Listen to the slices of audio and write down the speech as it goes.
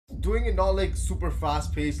doing it not like super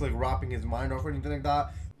fast paced, like rapping his mind off or anything like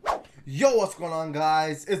that. Yo, what's going on,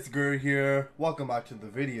 guys? It's Gert here. Welcome back to the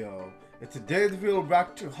video. And today's video, we're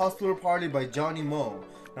back to Hustler Party by Johnny Mo.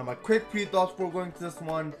 Now my quick pre-thoughts before going to this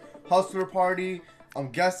one. Hustler Party,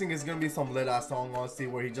 I'm guessing it's gonna be some lit ass song, honestly,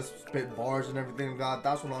 where he just spit bars and everything like that.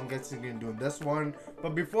 That's what I'm guessing he's gonna do in this one.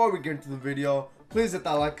 But before we get into the video, please hit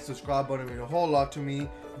that like and subscribe button. It means a whole lot to me.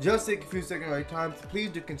 Just take a few seconds of your time, so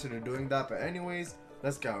please do consider doing that. But anyways,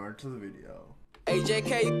 let's get right into the video.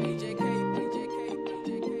 AJK.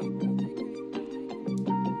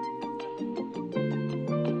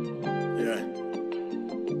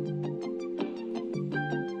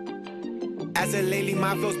 As a lately,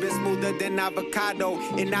 my flow's been smoother than avocado.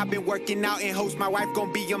 And I've been working out in hopes my wife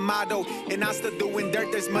gon' be a model. And I'm still doing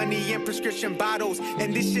dirt, there's money in prescription bottles.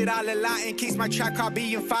 And this shit all a lot in case my track car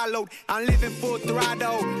being followed. I'm living full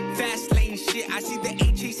throttle, fast lane shit. I see they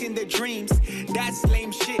ain't chasing their dreams, that's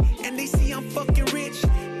lame shit. And they see I'm fucking rich,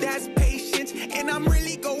 that's patience. And I'm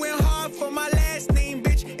really going hard for my last name,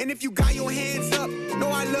 bitch. And if you got your hands up, know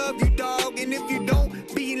I love you, dog. And if you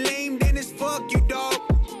don't, being lame, then it's fuck you, dog.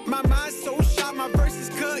 My mind's so sharp, my verses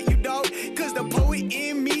cut you, dog. Cause the poet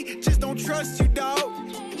in me just don't trust you, dog.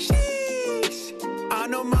 Sheesh.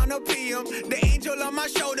 Onomatopoeia, the angel on my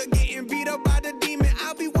shoulder, getting beat up by the demon.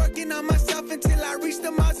 I'll be working on myself until I reach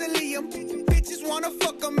the mausoleum. Bitches wanna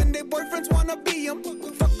fuck them and their boyfriends wanna be them.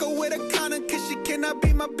 Fuck her with a condom cause she cannot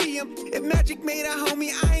be my BM. If magic made a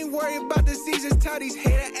homie, I ain't worried about the seasons. Tell these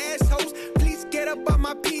hater assholes, please get up on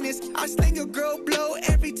my penis. I sling a girl blow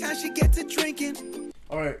every time she gets to drinking.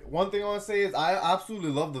 Alright, one thing I want to say is I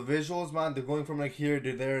absolutely love the visuals, man. They're going from like here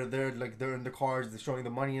to there, like they're in the cars, they're showing the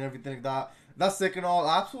money and everything like that. That's sick and all.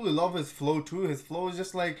 I absolutely love his flow too. His flow is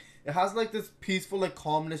just like, it has like this peaceful like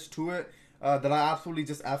calmness to it that I absolutely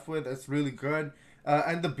just F with. It's really good.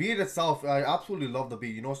 And the beat itself, I absolutely love the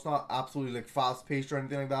beat. You know, it's not absolutely like fast paced or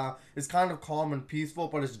anything like that. It's kind of calm and peaceful,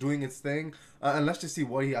 but it's doing its thing. And let's just see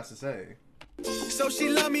what he has to say. So she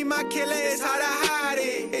love me, my killer is how to hide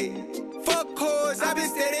it. Hey. Fuck cause I've been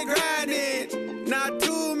steady grinding. Not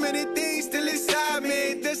too many things still inside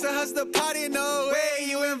me. This a hustler party, no way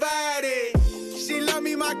you invited. She love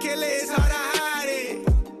me, my killer is how to hide it.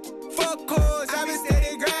 Fuck cause I've been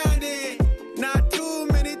steady grinding. Not too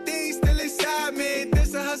many things still inside me.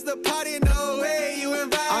 This a hustler party, no way you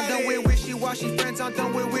invited. I'm done with wishy-washy friends, I'm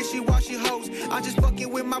done with wishy-washy hoes. I'm just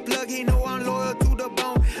fucking with my plug, he know I'm loyal to the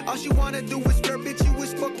bone. All she wanna do is flirt, bitch, you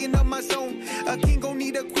was fucking up my zone. A king gon'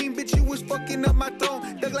 need a queen, bitch, you was fucking up my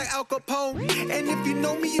throne. Look like Al Capone, and if you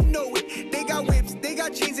know me, you know it. They got whips, they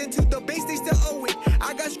got chains, and to the base, they still owe it.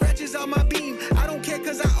 I got scratches on my beam, I don't care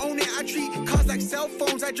cause I own it. I treat cars like cell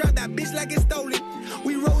phones, I drive that bitch like it's stolen.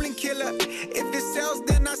 We rollin' killer, if it sells,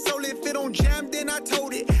 then I sold it. If it don't jam, then I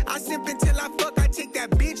told it. I simp until I fuck, I take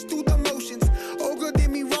that bitch through the motions. Oh girl did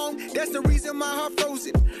me wrong, that's the reason my heart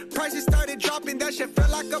frozen. Prices started dropping, that shit felt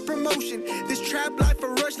like a promotion. This trap life a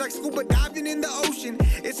rush like scuba diving in the ocean.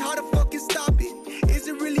 It's hard to fucking stop it, is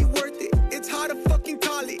it really worth it? It's hard to fucking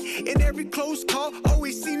call it, and every close call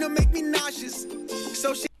always seem to make me nauseous.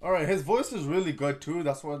 So she Alright, his voice is really good too.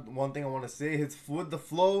 That's one thing I want to say. His with the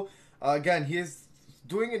flow, again, he is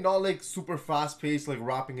doing it not like super fast paced, like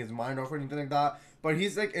rapping his mind off or anything like that. But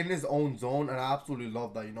he's like in his own zone, and I absolutely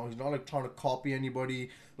love that. You know, he's not like trying to copy anybody,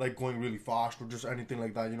 like going really fast or just anything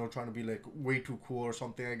like that. You know, trying to be like way too cool or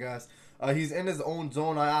something, I guess. He's in his own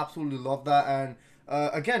zone. I absolutely love that. And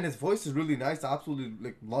again, his voice is really nice. I absolutely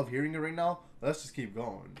like love hearing it right now. Let's just keep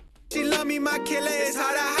going. She love me, my killer is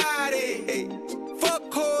how to hide it. Hey. Fuck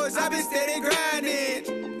cause I've been steady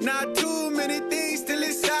grinding. Not too many things still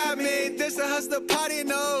inside me. This a hustler party,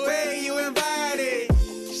 no way you invited.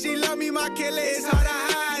 She love me, my killer is how to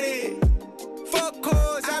hide it. Fuck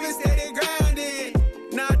cause I've been steady grinding.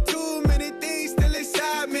 Not too many things still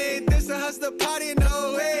inside me. This a hustler party,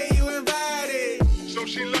 no way you invited. So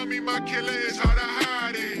she love me, my killer is how to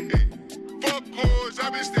hide it. Fuck cause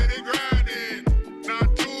I've been steady grinding.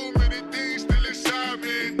 Not too many things still inside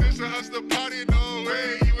me. This a hustler party, no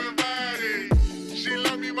way you invited. She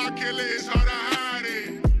love me, my killer is how to hide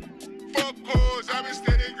it. Fuck cause I've been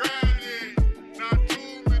steady grinding. Not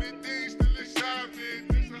too many things still inside me.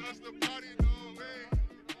 This a hustler party, no way.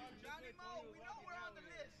 Johnny Mo, we know we're on the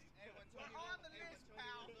list. We're on the list,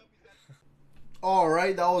 pal.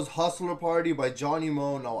 Alright, that was Hustler Party by Johnny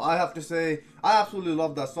Mo. Now, I have to say, I absolutely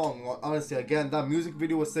love that song. Honestly, again, that music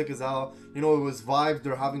video was sick as hell. You know, it was vibes,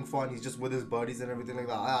 they're having fun, he's just with his buddies and everything like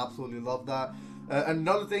that. I absolutely love that.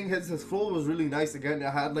 Another thing, his flow was really nice. Again, it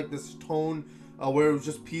had like this tone where it was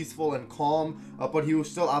just peaceful and calm, but he was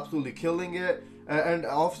still absolutely killing it. And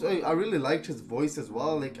also I really liked his voice as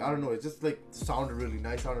well. Like, I don't know, it just like sounded really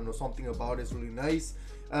nice. I don't know, something about it's really nice.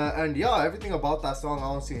 And yeah, everything about that song I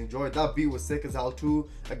honestly enjoyed. That beat was sick as hell too.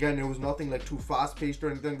 Again, it was nothing like too fast paced or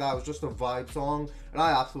anything. That was just a vibe song, and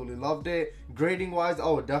I absolutely loved it. Grading wise, I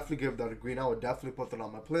would definitely give that a green. I would definitely put that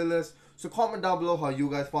on my playlist. So comment down below how you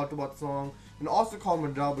guys thought about the song, and also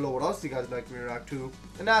comment down below what else you guys like me to react to.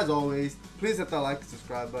 And as always, please hit that like and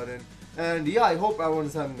subscribe button. And yeah, I hope everyone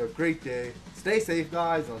is having a great day. Stay safe,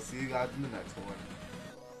 guys. I'll see you guys in the next one.